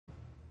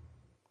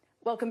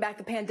Welcome back.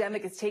 The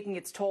pandemic is taking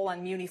its toll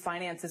on muni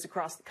finances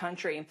across the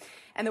country,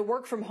 and the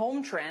work from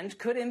home trend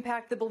could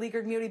impact the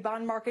beleaguered muni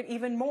bond market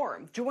even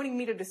more. Joining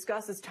me to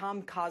discuss is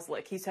Tom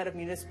Kozlik. He's head of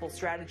municipal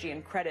strategy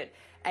and credit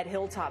at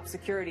Hilltop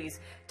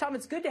Securities. Tom,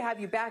 it's good to have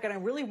you back, and I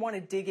really want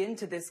to dig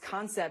into this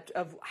concept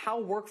of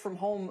how work from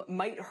home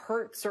might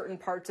hurt certain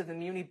parts of the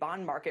muni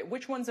bond market.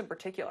 Which ones in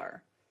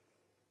particular?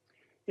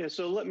 Yeah,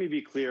 so let me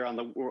be clear on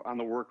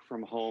the work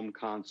from home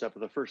concept.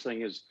 The first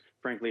thing is,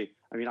 frankly,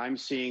 I'm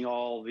seeing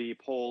all the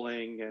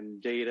polling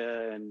and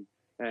data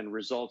and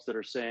results that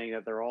are saying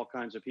that there are all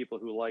kinds of people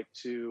who like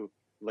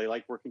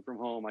working from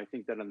home. I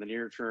think that in the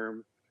near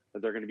term,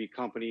 that there are going to be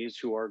companies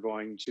who are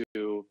going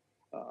to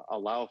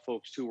allow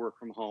folks to work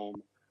from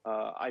home.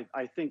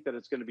 I think that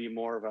it's going to be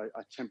more of a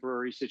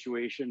temporary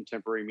situation,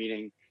 temporary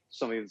meaning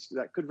something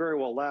that could very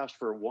well last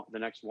for the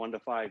next 1 to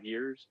 5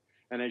 years.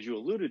 And as you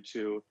alluded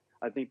to,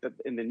 I think that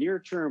in the near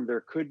term,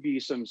 there could be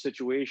some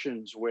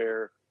situations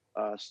where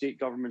state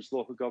governments,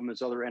 local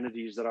governments, other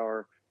entities that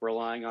are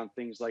relying on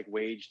things like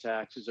wage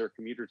taxes or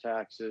commuter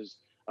taxes,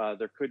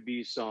 there could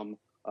be some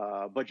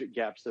budget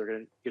gaps that are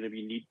going to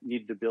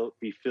need to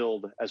be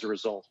filled as a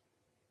result.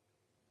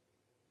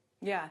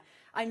 Yeah,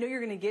 I know you're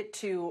going to get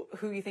to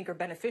who you think are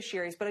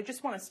beneficiaries, but I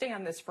just want to stay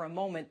on this for a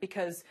moment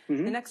because the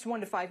next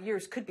 1 to 5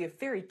 years could be a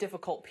very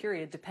difficult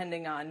period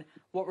depending on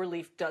what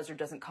relief does or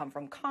doesn't come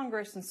from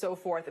Congress and so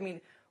forth.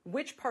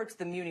 Which parts of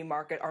the muni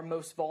market are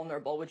most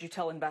vulnerable? Would you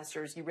tell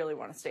investors you really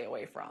want to stay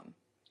away from?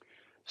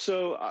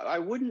 So I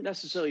wouldn't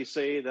necessarily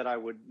say that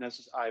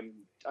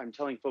I'm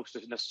telling folks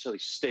to necessarily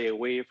stay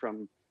away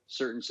from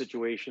certain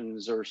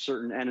situations or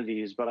certain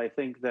entities, but I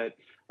think that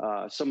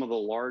some of the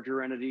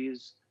larger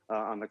entities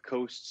on the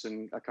coasts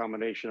and a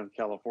combination of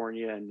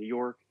California and New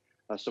York,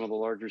 some of the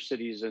larger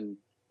cities and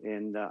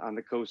on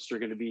the coasts are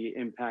going to be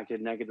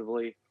impacted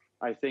negatively.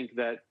 I think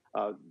that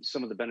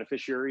some of the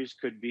beneficiaries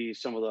could be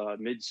some of the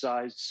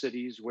mid-sized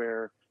cities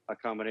where a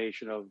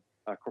combination of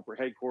corporate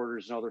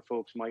headquarters and other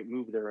folks might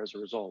move there as a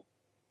result.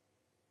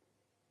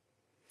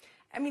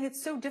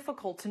 It's so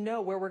difficult to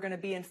know where we're going to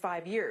be in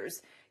 5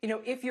 years.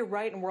 If you're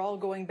right and we're all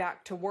going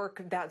back to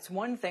work, that's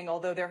one thing,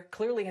 although there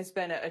clearly has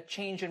been a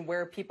change in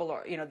where people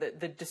are,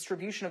 the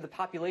distribution of the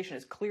population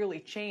has clearly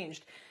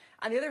changed.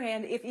 On the other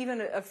hand, if even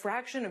a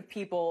fraction of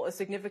people, a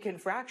significant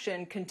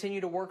fraction,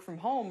 continue to work from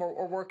home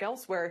or work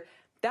elsewhere,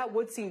 that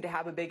would seem to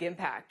have a big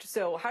impact.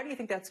 So how do you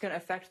think that's going to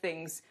affect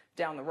things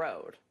down the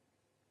road?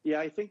 Yeah,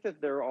 I think that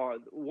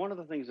one of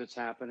the things that's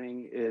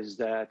happening is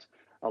that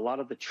a lot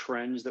of the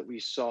trends that we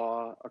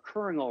saw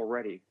occurring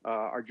already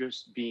are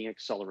just being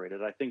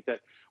accelerated. I think that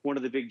one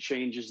of the big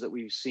changes that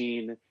we've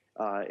seen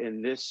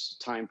in this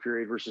time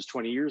period versus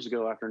 20 years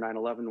ago after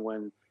 9/11,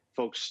 when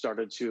folks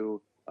started to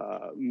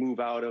move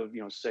out of,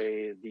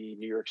 say, the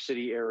New York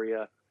City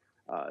area,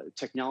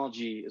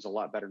 technology is a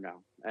lot better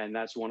now. And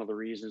that's one of the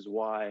reasons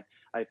why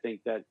I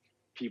think that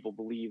people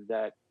believe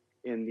that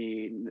in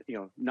the,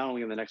 not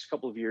only in the next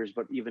couple of years,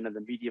 but even in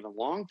the medium and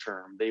long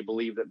term, they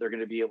believe that they're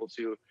going to be able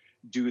to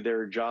do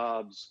their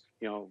jobs,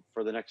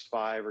 for the next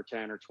 5 or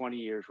 10 or 20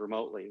 years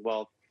remotely.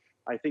 Well,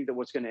 I think that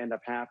what's going to end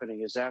up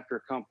happening is after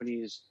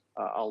companies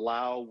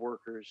allow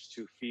workers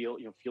to feel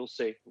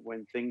safe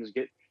when things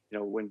get,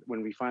 when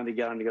we finally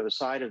get on the other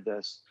side of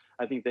this,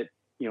 I think that,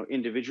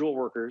 individual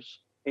workers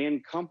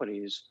and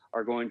companies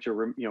are going to,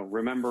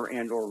 remember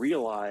and or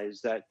realize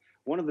that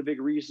one of the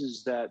big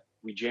reasons that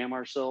we jam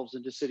ourselves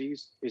into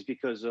cities is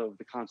because of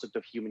the concept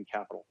of human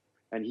capital.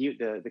 And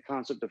the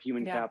concept of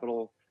human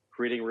capital,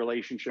 creating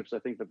relationships, I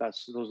think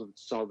those are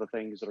some of the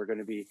things that are going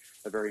to be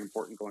very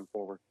important going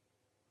forward.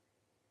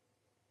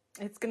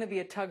 It's going to be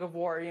a tug of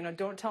war.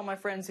 Don't tell my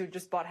friends who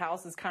just bought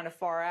houses kind of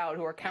far out,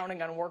 who are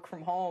counting on work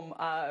from home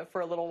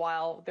for a little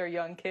while, they're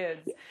young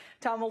kids.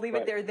 Tom, we'll leave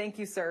it there. Thank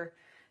you, sir.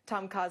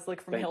 Tom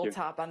Kozlik from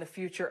Hilltop on the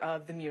future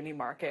of the muni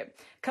market.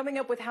 Coming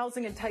up with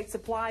housing in tight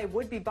supply,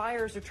 would-be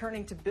buyers are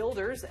turning to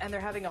builders, and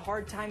they're having a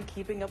hard time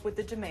keeping up with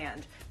the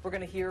demand. We're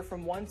going to hear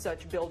from one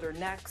such builder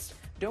next.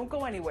 Don't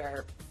go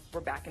anywhere.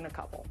 We're back in a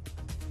couple.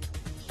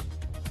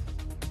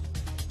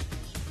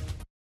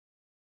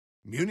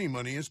 Muni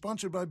Money is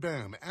sponsored by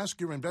BAM. Ask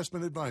your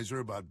investment advisor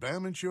about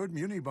BAM-insured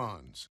muni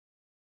bonds.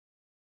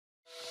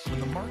 When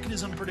the market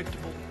is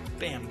unpredictable,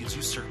 BAM gives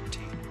you certainty.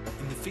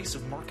 In the face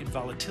of market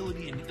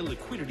volatility and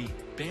illiquidity,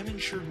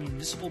 BAM-insured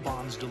municipal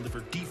bonds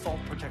deliver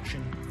default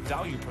protection,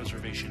 value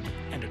preservation,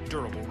 and a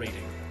durable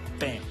rating.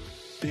 BAM.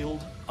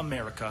 Build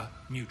America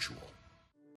Mutual.